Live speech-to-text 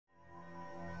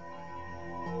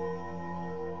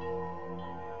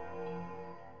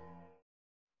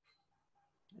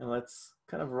let's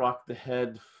kind of rock the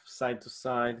head side to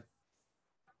side,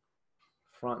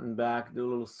 front and back, do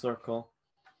a little circle.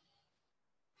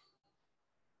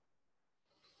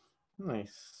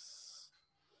 Nice.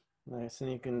 Nice,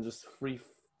 and you can just free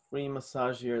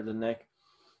massage here the neck.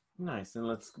 Nice, and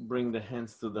let's bring the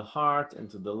hands to the heart and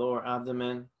to the lower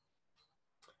abdomen.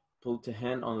 Pull the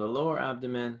hand on the lower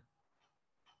abdomen.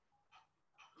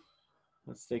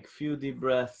 Let's take a few deep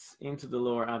breaths into the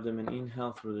lower abdomen.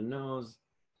 Inhale through the nose.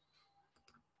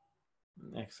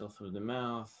 And exhale through the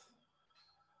mouth.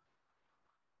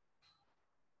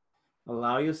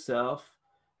 Allow yourself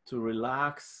to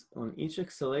relax on each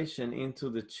exhalation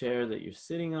into the chair that you're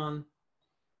sitting on,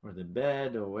 or the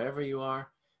bed, or wherever you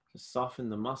are. Just soften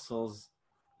the muscles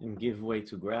and give way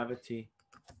to gravity.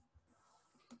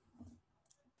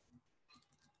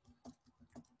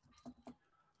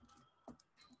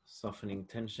 Softening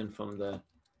tension from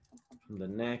the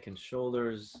neck and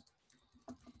shoulders.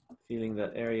 Feeling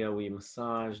that area we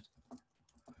massaged.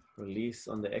 Release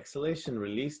on the exhalation,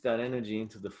 release that energy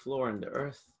into the floor and the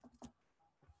earth.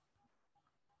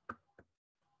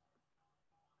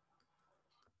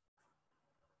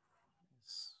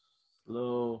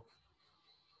 Slow,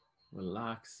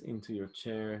 relax into your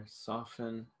chair,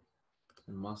 soften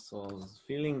the muscles,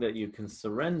 feeling that you can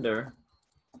surrender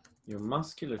your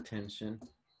muscular tension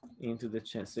into the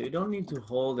chest. So you don't need to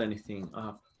hold anything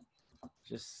up,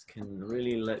 just can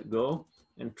really let go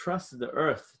and trust the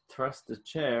earth, trust the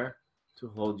chair to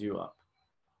hold you up.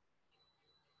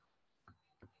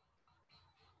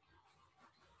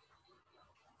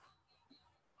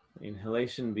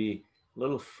 Inhalation be a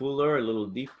little fuller, a little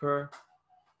deeper.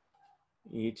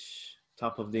 Each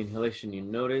top of the inhalation you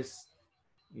notice,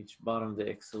 each bottom of the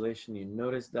exhalation you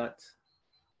notice that.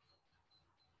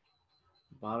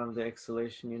 Bottom of the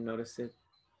exhalation you notice it.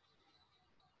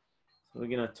 So we're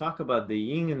going to talk about the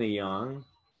yin and the yang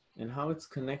and how it's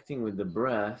connecting with the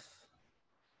breath.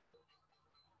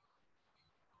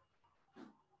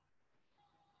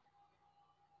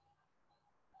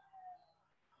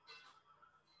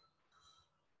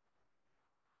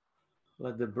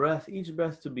 Let the breath, each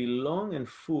breath to be long and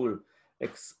full.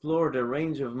 Explore the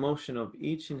range of motion of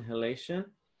each inhalation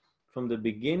from the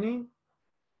beginning.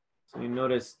 So you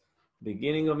notice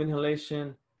beginning of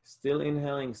inhalation, still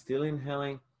inhaling, still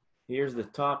inhaling. Here's the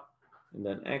top, and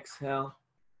then exhale.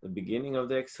 The beginning of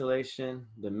the exhalation,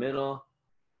 the middle,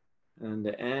 and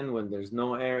the end when there's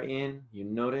no air in. You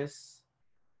notice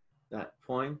that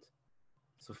point.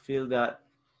 So feel that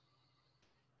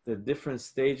the different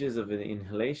stages of the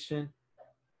inhalation,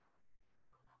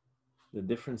 the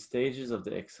different stages of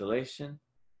the exhalation.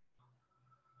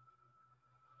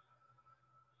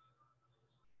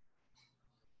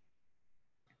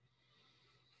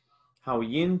 How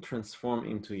yin transform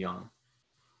into yang.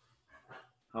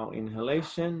 How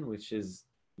inhalation, which is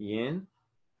yin,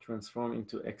 transform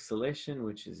into exhalation,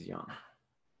 which is yang.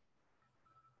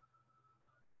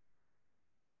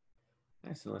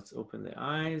 Okay, so let's open the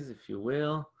eyes, if you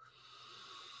will.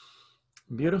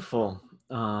 Beautiful.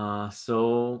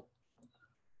 So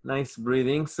nice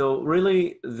breathing. So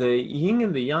really, the yin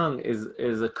and the yang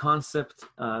is a concept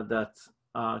that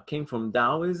came from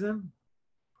Taoism.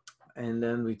 And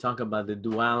then we talk about the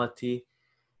duality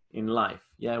in life.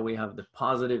 Yeah, we have the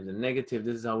positive, the negative.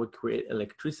 This is how we create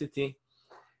electricity.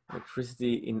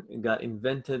 Electricity got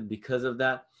invented because of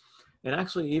that. And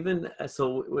actually, even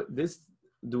so, this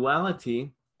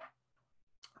duality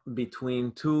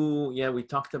between two, yeah, we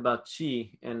talked about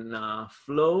qi and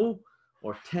flow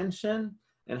or tension,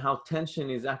 and how tension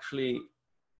is actually,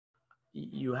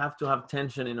 you have to have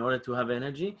tension in order to have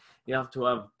energy. You have to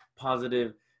have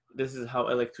positive. This is how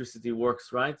electricity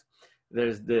works, right?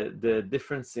 There's the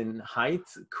difference in height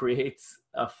creates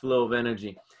a flow of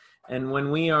energy. And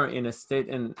when we are in a state,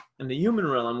 in the human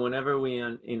realm, whenever we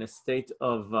are in a state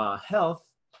of health,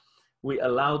 we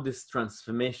allow this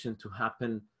transformation to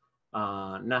happen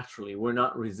naturally. We're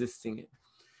not resisting it.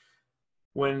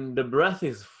 When the breath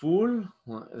is full,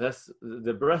 that's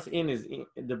the breath in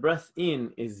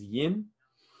is yin.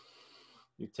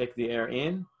 You take the air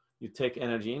in, you take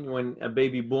energy in. When a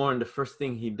baby born, the first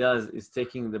thing he does is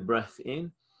taking the breath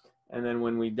in. And then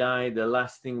when we die, the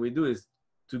last thing we do is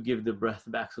to give the breath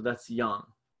back. So that's yang.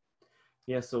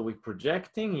 Yeah, so we're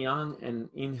projecting yang, and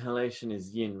inhalation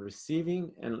is yin,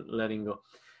 receiving and letting go.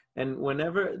 And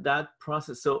whenever that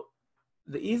process, so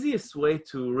the easiest way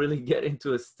to really get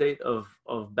into a state of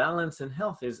balance and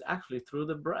health is actually through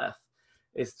the breath,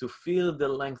 is to feel the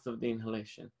length of the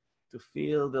inhalation, to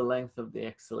feel the length of the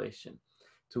exhalation,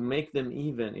 to make them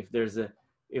even. If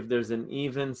there's an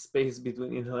even space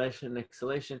between inhalation and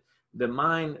exhalation, the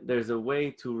mind, there's a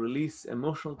way to release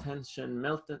emotional tension,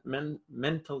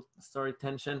 mental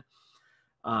tension,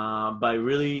 by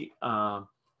really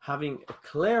having a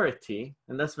clarity,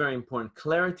 and that's very important,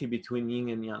 clarity between yin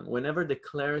and yang. Whenever the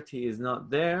clarity is not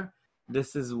there,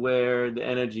 this is where the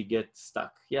energy gets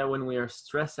stuck. Yeah, when we are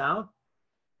stressed out,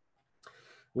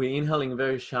 we're inhaling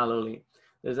very shallowly.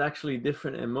 There's actually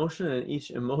different emotion, and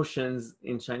each emotions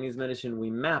in Chinese medicine, we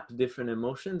map different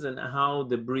emotions and how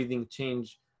the breathing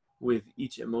change with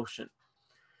each emotion.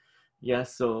 Yeah,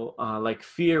 so like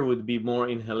fear would be more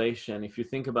inhalation. If you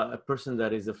think about a person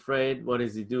that is afraid, what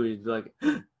does he do? He's like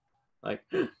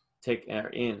take air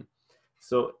in.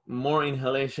 So more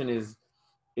inhalation is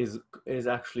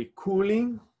actually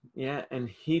cooling, yeah, and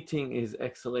heating is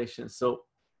exhalation. So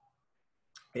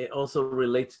it also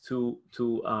relates to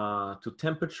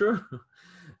temperature,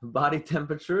 body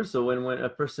temperature. So when a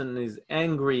person is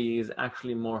angry, is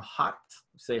actually more hot,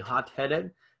 say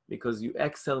hot-headed, because you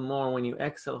exhale more. When you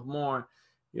exhale more,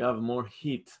 you have more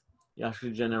heat. You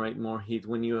actually generate more heat.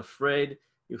 When you're afraid,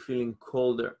 you're feeling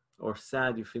colder, or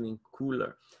sad, you're feeling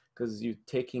cooler, because you're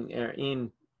taking air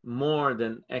in more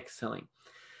than exhaling.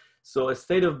 So a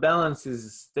state of balance is a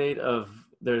state of,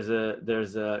 there's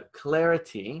a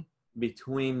clarity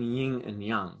between yin and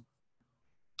yang.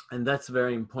 And that's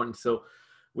very important. So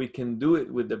we can do it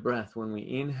with the breath. When we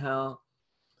inhale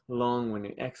long, when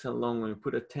we exhale long, when we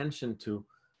put attention to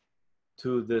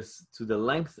the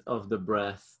length of the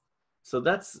breath. So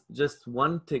that's just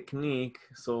one technique.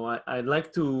 So I'd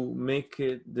like to make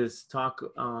this talk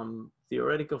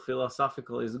theoretical,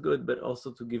 philosophical is good, but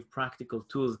also to give practical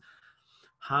tools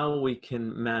how we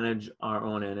can manage our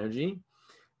own energy.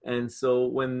 And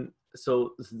so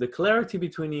the clarity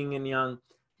between yin and yang,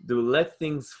 to let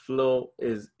things flow,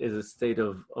 is a state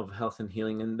of health and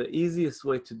healing. And the easiest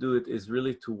way to do it is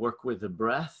really to work with the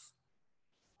breath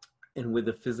and with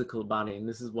the physical body. And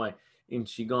this is why in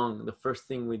Qi Gong, the first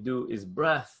thing we do is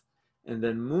breath and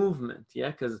then movement.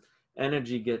 Yeah, because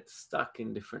energy gets stuck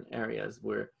in different areas.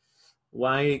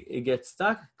 Why it gets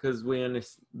stuck?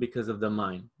 Because of the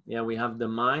mind. Yeah, we have the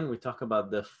mind. We talk about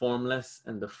the formless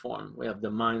and the form. We have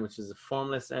the mind, which is a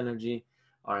formless energy,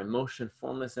 our emotion,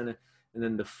 formless energy, and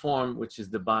then the form, which is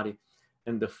the body.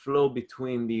 And the flow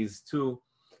between these two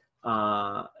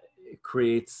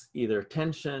creates either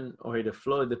tension or either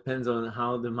flow. It depends on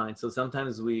how the mind. So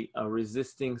sometimes we are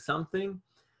resisting something.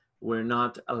 We're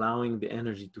not allowing the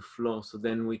energy to flow. So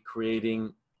then we're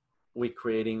creating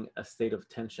a state of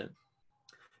tension.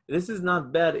 This is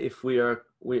not bad if we are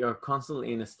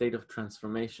constantly in a state of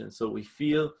transformation. So we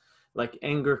feel like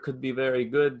anger could be very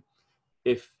good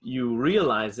if you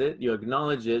realize it, you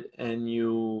acknowledge it, and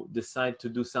you decide to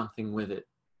do something with it.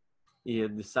 You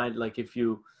decide, like if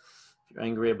you're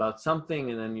angry about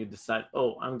something, and then you decide,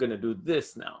 oh, I'm gonna do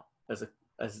this now as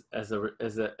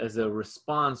a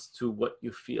response to what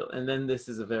you feel. And then this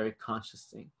is a very conscious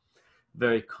thing,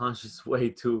 very conscious way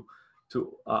to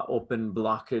open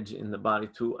blockage in the body,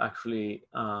 to actually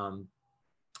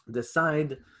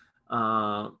decide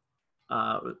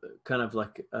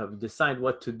decide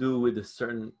what to do with a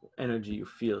certain energy you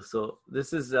feel. So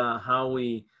this is how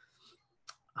we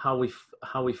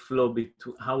flow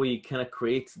between, how we kind of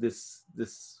create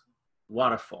this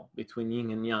waterfall between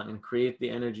yin and yang, and create the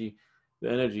energy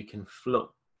can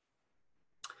flow.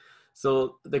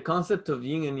 So the concept of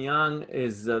yin and yang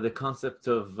is the concept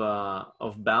of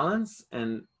balance,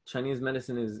 and Chinese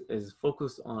medicine is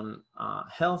focused on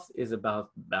health, is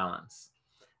about balance,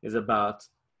 is about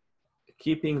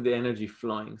keeping the energy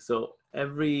flowing. So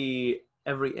every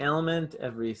ailment,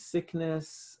 every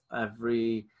sickness,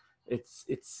 it's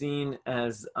seen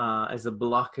as a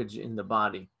blockage in the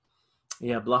body.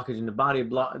 Yeah, blockage in the body,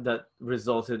 that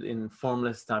resulted in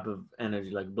formless type of energy,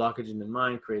 like blockage in the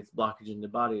mind creates blockage in the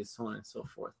body, so on and so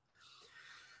forth.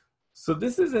 So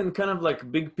this is in kind of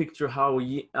like big picture how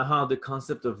the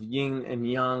concept of yin and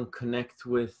yang connect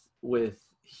with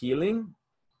healing,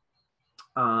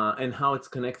 and how it's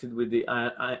connected with the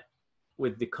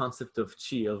concept of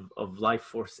qi, of life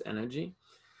force energy.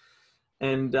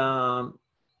 And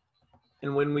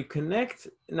when we connect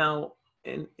now,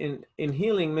 in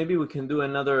healing, maybe we can do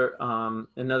another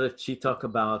qi talk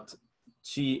about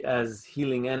qi as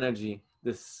healing energy,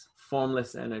 this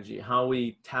formless energy, how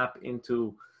we tap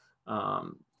into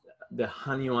the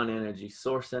Hanyuan energy,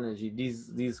 source energy.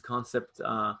 These concepts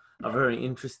are very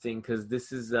interesting, because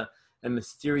this is a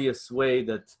mysterious way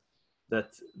that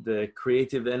the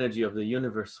creative energy of the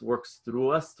universe works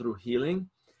through us, through healing.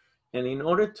 And in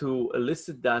order to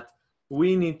elicit that,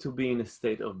 we need to be in a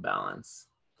state of balance.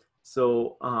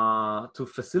 So to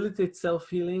facilitate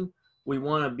self-healing, we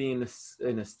want to be in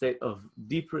a state of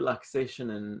deep relaxation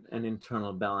and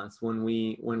internal balance. When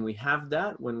we have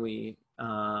that, when we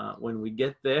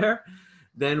get there,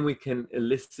 then we can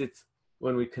elicit,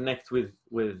 when we connect with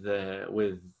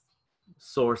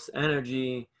source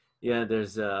energy. Yeah,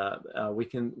 there's we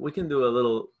can do a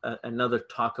little another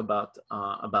talk about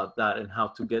that and how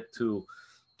to get to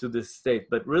this state.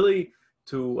 But really,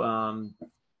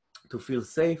 to feel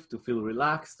safe, to feel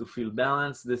relaxed, to feel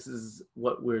balanced, this is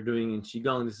what we're doing in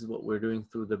Qigong. This is what we're doing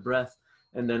through the breath,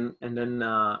 and then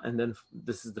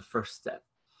this is the first step.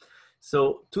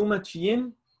 So too much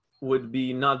yin would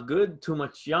be not good. Too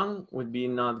much yang would be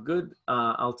not good.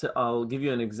 I'll give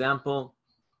you an example.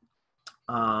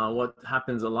 What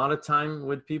happens a lot of time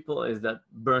with people is that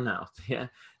burnout. Yeah,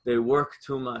 they work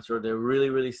too much, or they're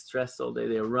really stressed all day.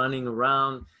 They're running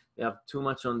around. They have too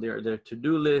much on their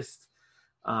to-do list,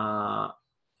 and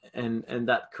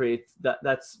that creates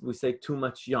that's we say too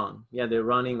much yang. Yeah, they're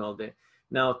running all day.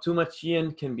 Now, too much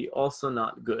yin can be also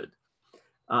not good.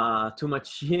 Too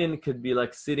much yin could be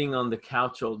like sitting on the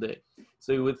couch all day.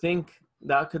 So you would think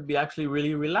that could be actually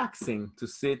really relaxing to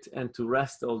sit and to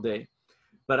rest all day.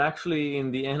 But actually,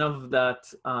 in the end of that,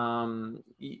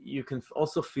 you can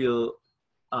also feel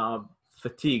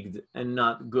fatigued and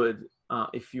not good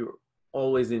if you're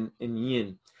always in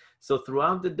yin. So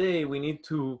throughout the day, we need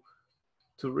to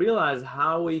realize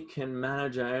how we can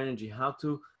manage our energy, how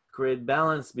to create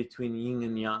balance between yin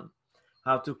and yang,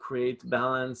 how to create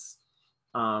balance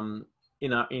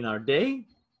in our day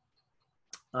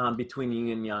between yin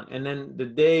and yang. And then the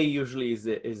day usually is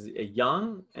a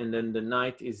yang, and then the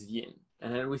night is yin.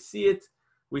 And then we see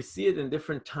it in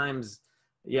different times.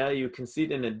 Yeah, you can see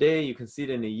it in a day, you can see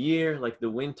it in a year. Like the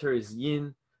winter is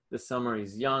yin, the summer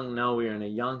is yang. Now we're in a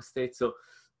yang state.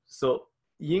 So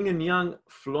yin and yang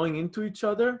flowing into each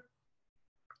other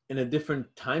in a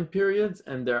different time periods,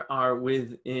 and there are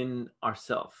within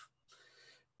ourselves.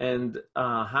 And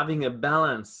having a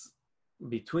balance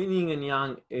between yin and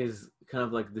yang is kind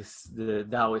of like the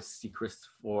Taoist secret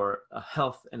for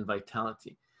health and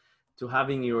vitality. To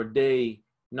having your day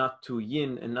not too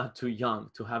yin and not too yang,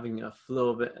 to having a flow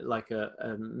of it, like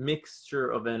a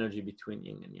mixture of energy between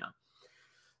yin and yang.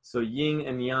 So yin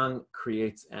and yang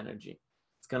creates energy.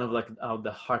 It's kind of like how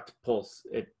the heart pulse.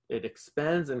 It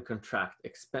expands and contracts.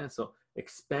 So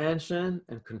expansion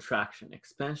and contraction.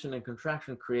 Expansion and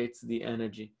contraction creates the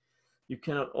energy. You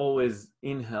cannot always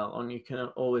inhale and you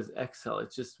cannot always exhale.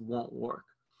 It just won't work.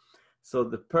 So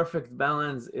the perfect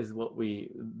balance is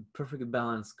perfect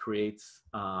balance creates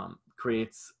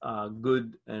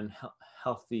good and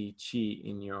healthy qi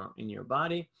in your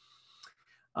body.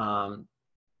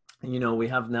 We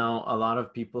have now a lot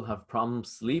of people have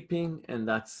problems sleeping, and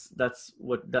that's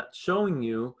showing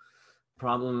you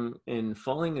problem in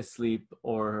falling asleep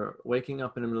or waking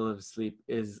up in the middle of sleep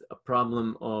is a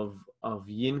problem of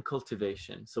yin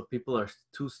cultivation. So people are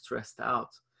too stressed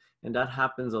out. And that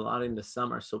happens a lot in the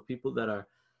summer. So people that are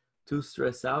too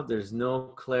stressed out, there's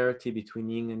no clarity between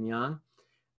yin and yang,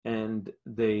 and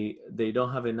they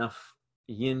don't have enough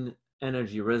yin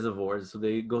energy reservoirs. So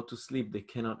they go to sleep, they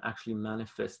cannot actually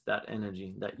manifest that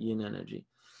energy, that yin energy.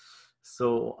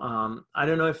 So I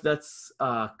don't know if that's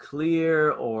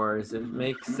clear or does it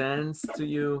make sense to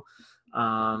you,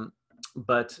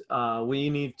 but we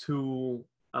need to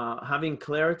having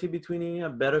clarity between yin and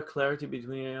yang, better clarity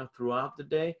between yin and yang throughout the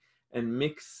day, and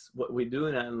mix what we do,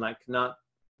 and like not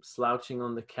slouching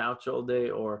on the couch all day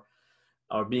or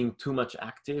being too much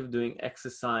active, doing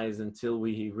exercise until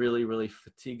we really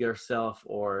fatigue ourselves,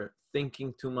 or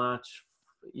thinking too much,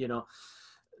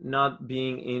 not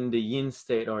being in the yin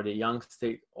state or the yang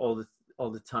state all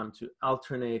the time. To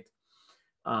alternate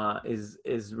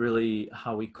is really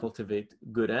how we cultivate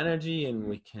good energy, and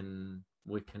we can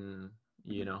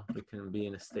be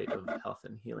in a state of health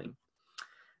and healing.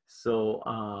 So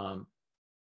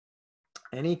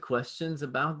any questions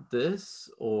about this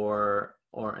or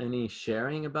any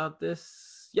sharing about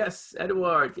this? Yes,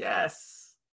 Edward,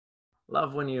 yes.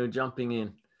 Love when you're jumping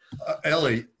in.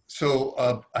 Ellie, so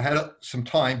I had some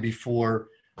time before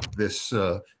this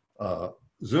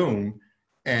Zoom,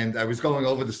 and I was going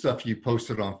over the stuff you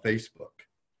posted on Facebook.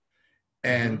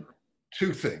 And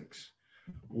two things.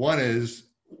 One is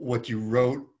what you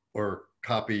wrote or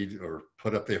copied or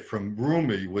put up there from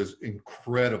Rumi was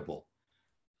incredible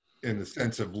in the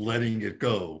sense of letting it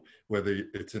go, whether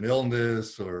it's an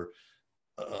illness or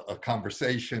a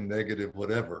conversation, negative,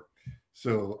 whatever.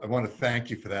 So I want to thank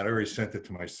you for that. I already sent it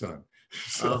to my son.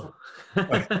 So,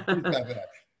 but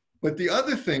the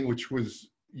other thing, which was,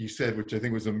 you said, which I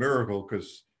think was a miracle,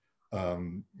 because,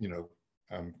 I'm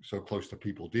so close to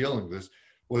people dealing with this,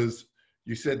 was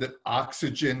you said that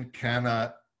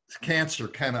cancer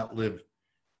cannot live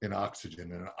in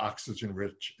oxygen, in an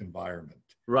oxygen-rich environment.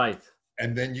 Right.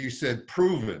 And then you said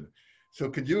proven. So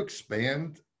could you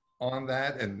expand on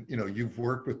that? And, you know, you've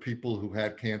worked with people who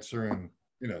had cancer and,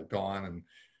 you know, gone and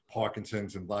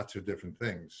Parkinson's and lots of different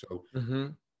things. So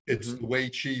it's the Wei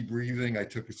Qi breathing. I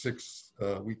took a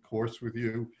 6-week course with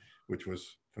you, which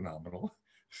was phenomenal.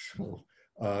 So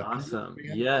Awesome.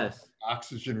 Yes.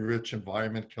 Oxygen-rich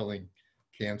environment killing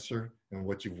cancer and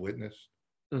what you've witnessed.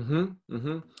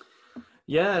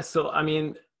 Yeah. So, I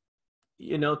mean,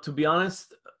 you know, to be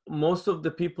honest, most of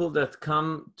the people that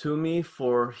come to me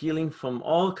for healing from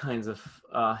all kinds of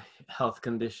health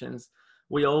conditions,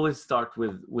 we always start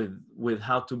with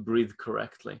how to breathe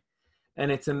correctly.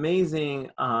 And it's amazing,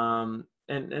 and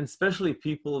especially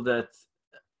people that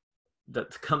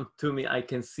come to me, I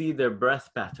can see their breath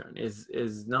pattern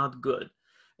is not good,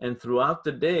 and throughout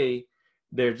the day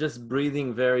they're just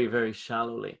breathing very, very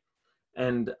shallowly.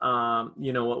 And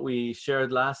you know, what we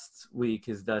shared last week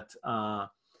is that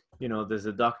you know, there's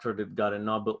a doctor that got a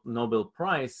Nobel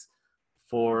Prize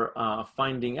for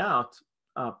finding out,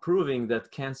 proving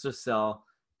that cancer cell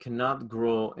cannot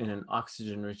grow in an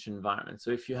oxygen-rich environment.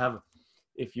 So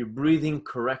if you're breathing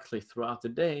correctly throughout the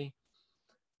day,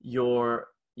 you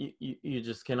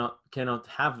just cannot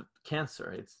have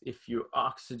cancer. It's if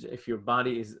your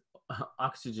body is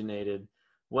oxygenated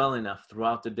well enough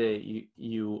throughout the day,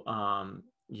 you're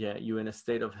in a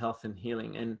state of health and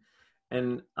healing.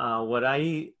 And what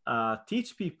I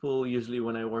teach people usually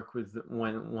when I work with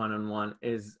one-on-one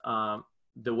is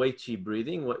the Wei Qi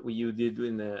breathing, what you did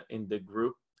in the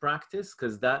group practice,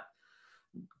 because that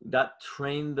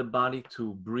trained the body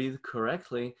to breathe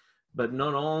correctly. But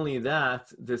not only that,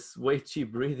 this Wei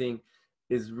Qi breathing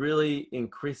is really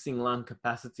increasing lung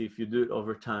capacity if you do it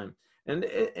over time. And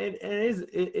it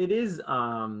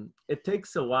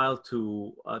takes a while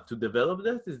to develop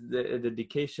that, is the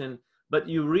dedication, but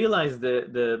you realize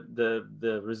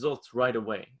the results right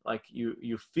away. Like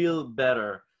you feel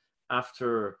better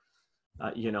after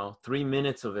you know, 3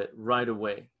 minutes of it right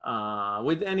away,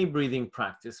 with any breathing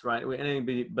practice, right? With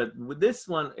anybody, but with this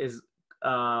one is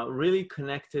really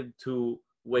connected to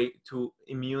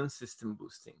immune system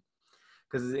boosting,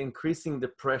 because it's increasing the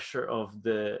pressure of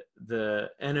the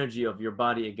energy of your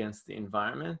body against the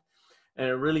environment, and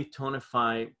it really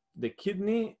tonify the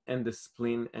kidney and the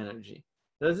spleen energy.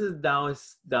 This is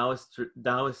Taoist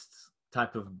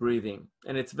type of breathing,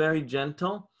 and it's very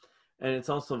gentle, and it's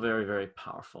also very, very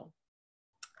powerful.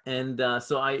 And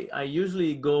so I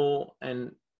usually go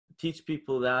and teach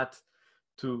people that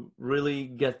to really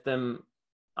get them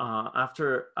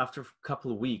after a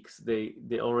couple of weeks, they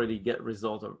already get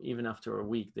result, or even after a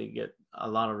week, they get a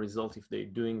lot of result if they're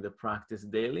doing the practice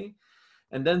daily.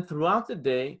 And then throughout the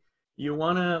day, you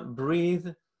want to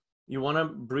breathe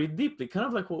deeply, kind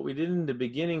of like what we did in the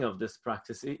beginning of this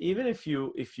practice. Even if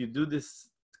you do this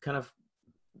kind of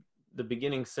the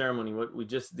beginning ceremony, what we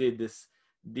just did, this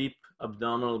deep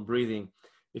abdominal breathing,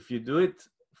 if you do it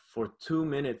for 2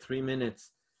 minutes, 3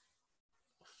 minutes,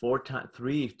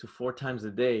 3 to 4 times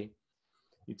a day,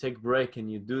 you take break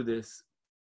and you do this,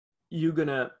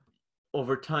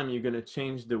 over time you're gonna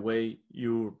change the way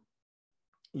you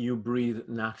breathe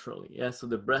naturally. Yeah, so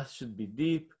the breath should be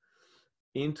deep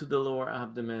into the lower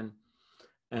abdomen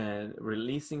and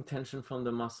releasing tension from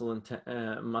the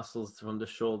muscles from the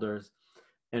shoulders,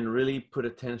 and really put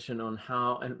attention on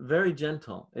how, and very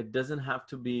gentle. It doesn't have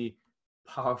to be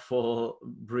powerful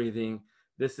breathing.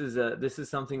 This is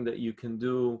something that you can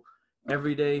do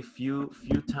every day, few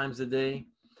times a day.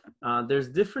 There's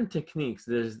different techniques.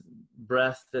 There's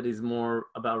breath that is more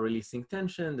about releasing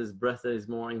tension. There's breath that is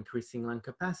more increasing lung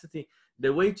capacity.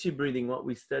 The Wei Qi breathing, what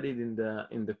we studied in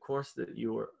the course that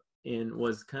you were in,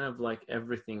 was kind of like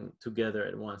everything together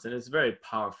at once, and it's very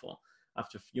powerful.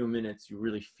 After a few minutes, you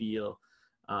really feel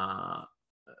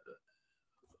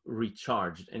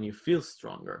recharged and you feel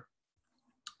stronger.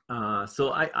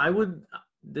 So I would,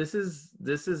 this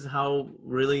is how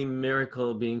really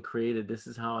miracle being created. This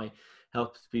is how I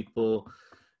helped people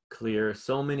clear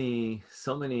so many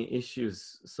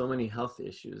issues, so many health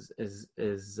issues,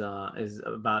 is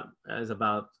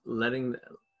about letting,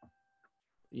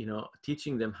 you know,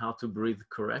 teaching them how to breathe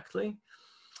correctly.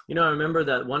 You know, I remember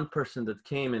that one person that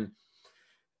came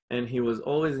and he was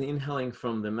always inhaling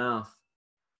from the mouth,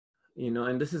 you know,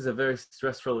 and this is a very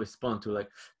stressful response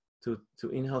to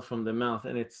inhale from the mouth.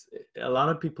 And it's, a lot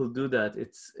of people do that.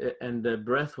 And the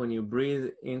breath, when you breathe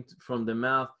in from the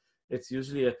mouth, it's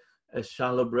usually a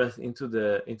shallow breath into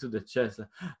the chest,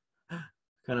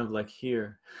 kind of like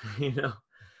here, you know,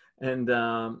 and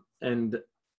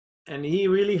and he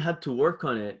really had to work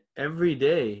on it every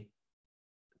day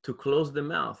to close the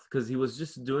mouth, because he was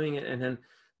just doing it. And then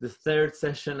the third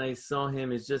session I saw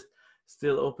him is just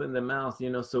still open the mouth, you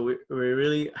know. So we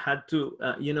really had to,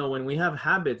 you know, when we have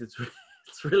habit, it's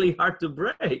it's really hard to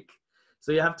break.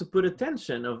 So you have to put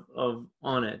attention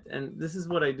on it. And this is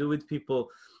what I do with people,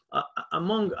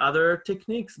 among other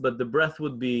techniques, but the breath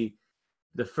would be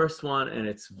the first one, and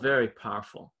it's very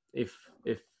powerful. If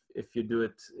you do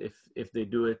it, if they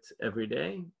do it every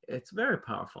day, it's very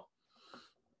powerful.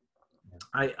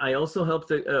 I also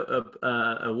helped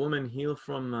a woman heal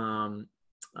from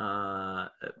a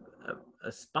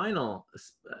spinal,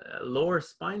 lower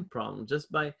spine problem,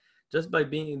 just by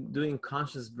doing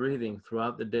conscious breathing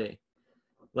throughout the day.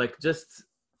 Like just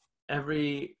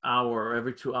every hour or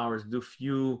every 2 hours, do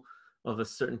few of a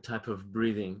certain type of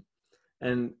breathing.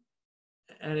 And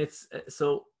it's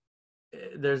so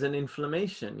there's an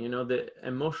inflammation, you know, the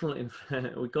emotional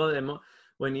we call it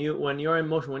when you're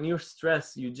emotional, when you're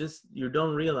stressed, you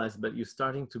don't realize, but you're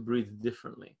starting to breathe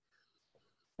differently.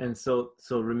 And so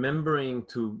remembering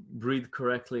to breathe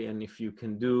correctly, and if you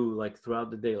can do like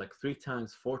throughout the day, like 3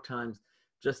 times, 4 times,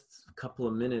 just a couple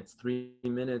of minutes, 3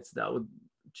 minutes, that would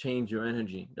change your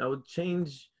energy. That would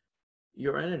change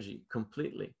your energy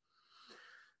completely.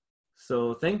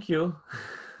 So thank you.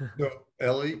 So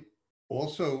Ellie,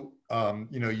 also,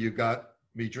 you know, you got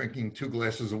me drinking 2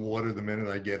 glasses of water the minute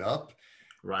I get up.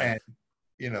 Right. And,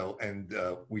 you know, and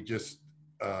we just,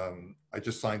 I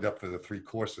just signed up for the 3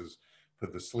 courses for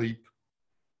the sleep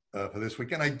for this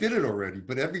weekend. I did it already,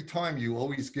 but every time you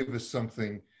always give us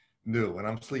something new, and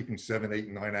I'm sleeping 7, 8,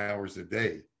 9 hours a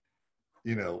day,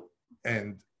 you know,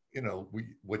 and, you know,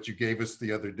 what you gave us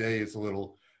the other day is a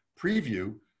little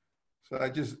preview. So I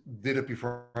just did it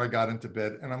before I got into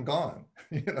bed, and I'm gone.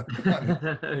 You know,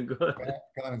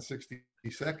 gone in 60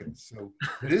 seconds. So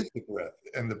it is the breath,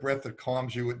 and the breath that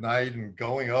calms you at night, and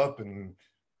going up and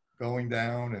going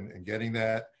down, and getting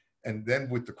that. And then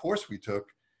with the course we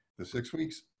took, the 6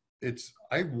 weeks, it's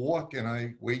I walk and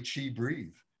I wait, Qi,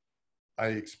 breathe. I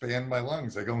expand my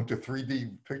lungs. I go into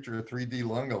 3D, picture a 3D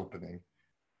lung opening,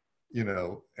 you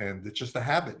know, and it's just a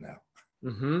habit now.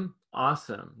 Mm-hmm.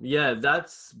 Awesome. Yeah,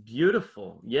 that's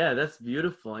beautiful. Yeah, that's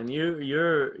beautiful. And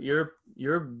you're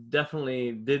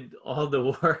definitely did all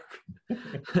the work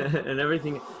and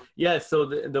everything. Yeah. So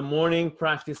the morning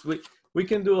practice, we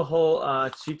can do a whole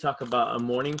Qi talk about a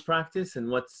morning practice and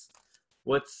what's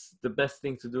the best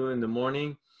thing to do in the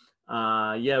morning.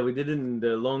 Yeah, we did it in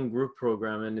the long group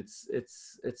program, and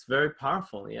it's very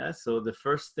powerful. Yeah. So the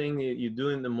first thing you do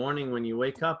in the morning when you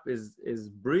wake up is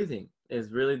breathing, is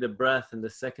really the breath, and the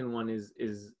second one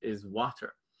is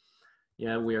water.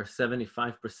 Yeah, we are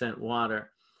 75%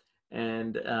 water,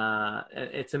 and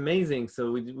it's amazing.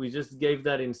 So we just gave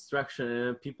that instruction,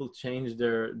 and people changed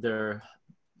their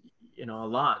you know, a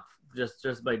lot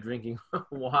just by drinking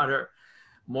water,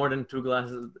 more than 2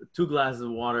 glasses of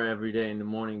water every day in the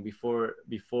morning before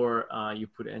you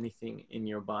put anything in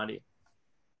your body.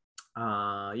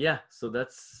 Yeah, so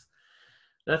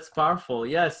that's powerful.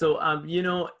 Yeah. So you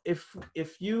know, if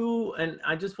you, and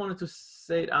I just wanted to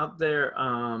say it out there,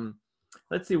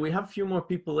 let's see, we have a few more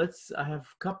people. I have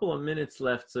a couple of minutes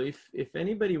left. So if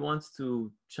anybody wants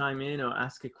to chime in or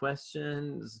ask a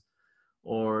questions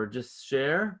or just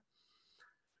share,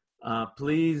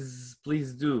 please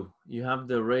do. You have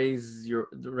the raise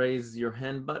your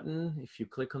hand button if you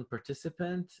click on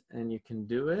participant, and you can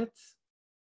do it.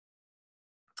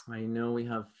 I know we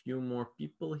have a few more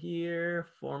people here,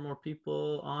 4 more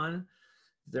people on.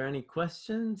 Is there any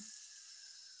questions?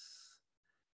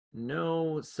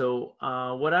 No. So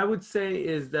what I would say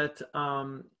is that,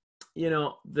 you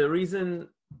know, the reason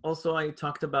also I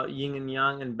talked about yin and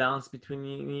yang and balance between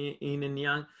yin and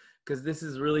yang, because this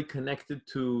is really connected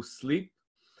to sleep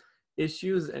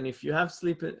issues. And if you have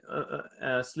sleep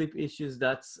issues,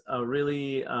 that's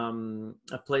really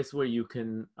a place where you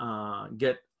can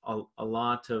get a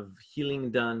lot of healing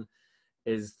done,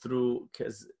 is through,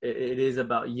 because it is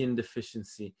about yin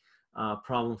deficiency,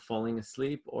 problem falling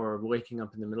asleep or waking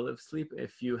up in the middle of sleep.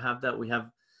 If you have that, we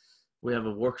have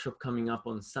a workshop coming up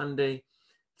on Sunday.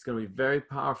 It's going to be very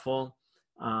powerful,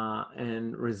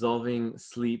 and resolving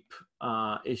sleep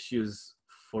issues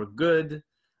for good.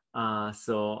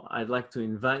 So I'd like to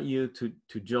invite you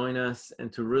to join us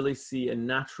and to really see a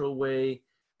natural way,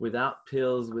 without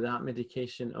pills, without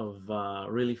medication, of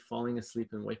really falling asleep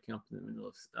and waking up in the middle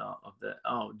of the.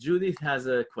 Oh, Judith has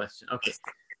a question. Okay,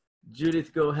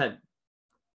 Judith, go ahead.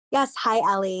 Yes. Hi,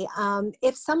 Ellie.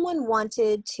 If someone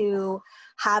wanted to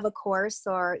have a course,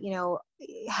 or, you know,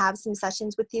 have some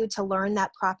sessions with you to learn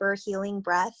that proper healing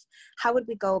breath, how would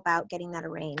we go about getting that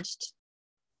arranged?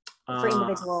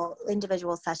 for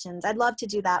individual sessions. I'd love to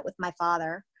do that with my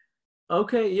father.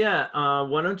 Okay, yeah.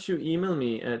 Why don't you email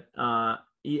me at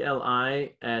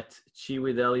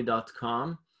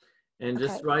eli@chiwitheli.com and Okay.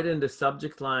 just write in the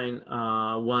subject line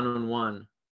one-on-one.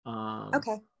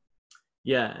 Okay.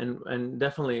 Yeah, and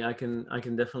definitely I can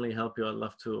definitely help you. I'd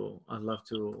love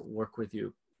to work with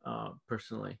you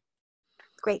personally.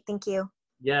 Great, thank you.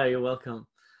 Yeah, you're welcome.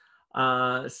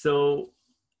 So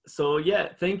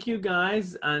yeah, thank you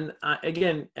guys. And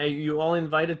again, you all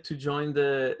invited to join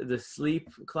the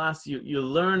sleep class. You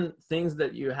learn things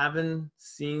that you haven't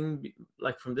seen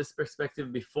like from this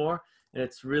perspective before, and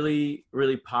it's really,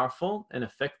 really powerful and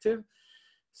effective.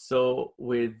 So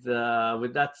with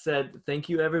that said, thank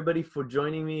you everybody for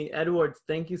joining me. Edward,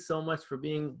 thank you so much for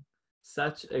being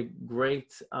such a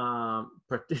great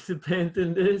participant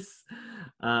in this.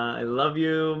 I love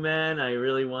you, man. I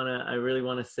really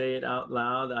wanna say it out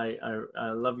loud. I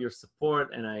love your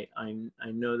support, and I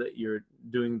know that you're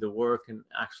doing the work and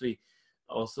actually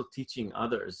also teaching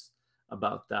others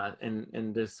about that.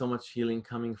 And there's so much healing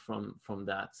coming from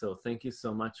that. So thank you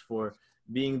so much for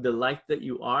being the light that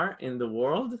you are in the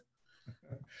world.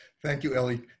 Thank you,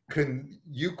 Ellie. Can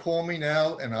you call me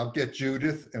now and I'll get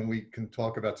Judith and we can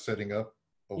talk about setting up?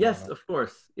 Yes, of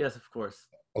course. Yes, of course.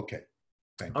 Okay.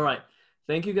 Thank you. All right.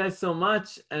 Thank you guys so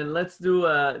much. And let's do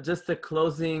just a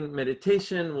closing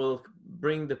meditation. We'll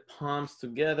bring the palms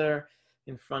together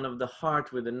in front of the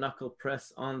heart with a knuckle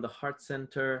press on the heart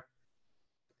center.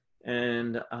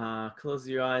 And close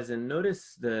your eyes and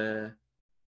notice the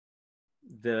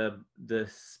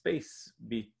space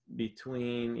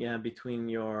between your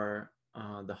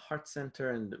the heart center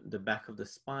and the back of the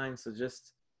spine. So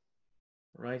just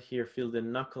right here, feel the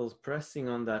knuckles pressing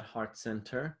on that heart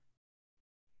center,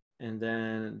 and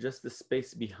then just the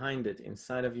space behind it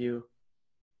inside of you.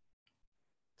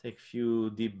 Take a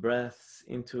few deep breaths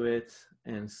into it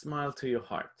and smile to your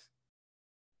heart.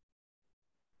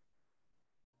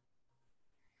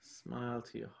 Smile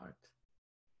to your heart.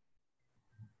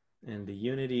 And the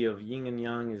unity of yin and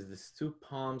yang is these two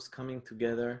palms coming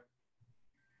together.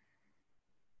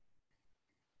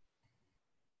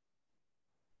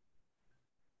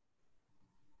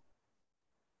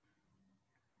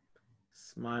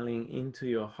 Smiling into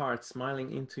your heart,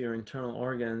 smiling into your internal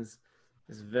organs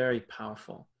is very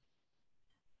powerful.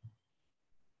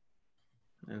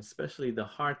 And especially the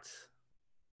heart.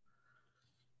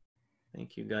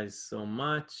 Thank you guys so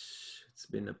much. It's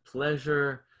been a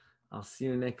pleasure. I'll see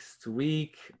you next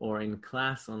week or in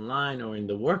class online or in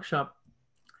the workshop.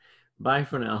 Bye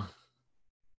for now.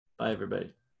 Bye,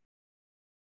 everybody.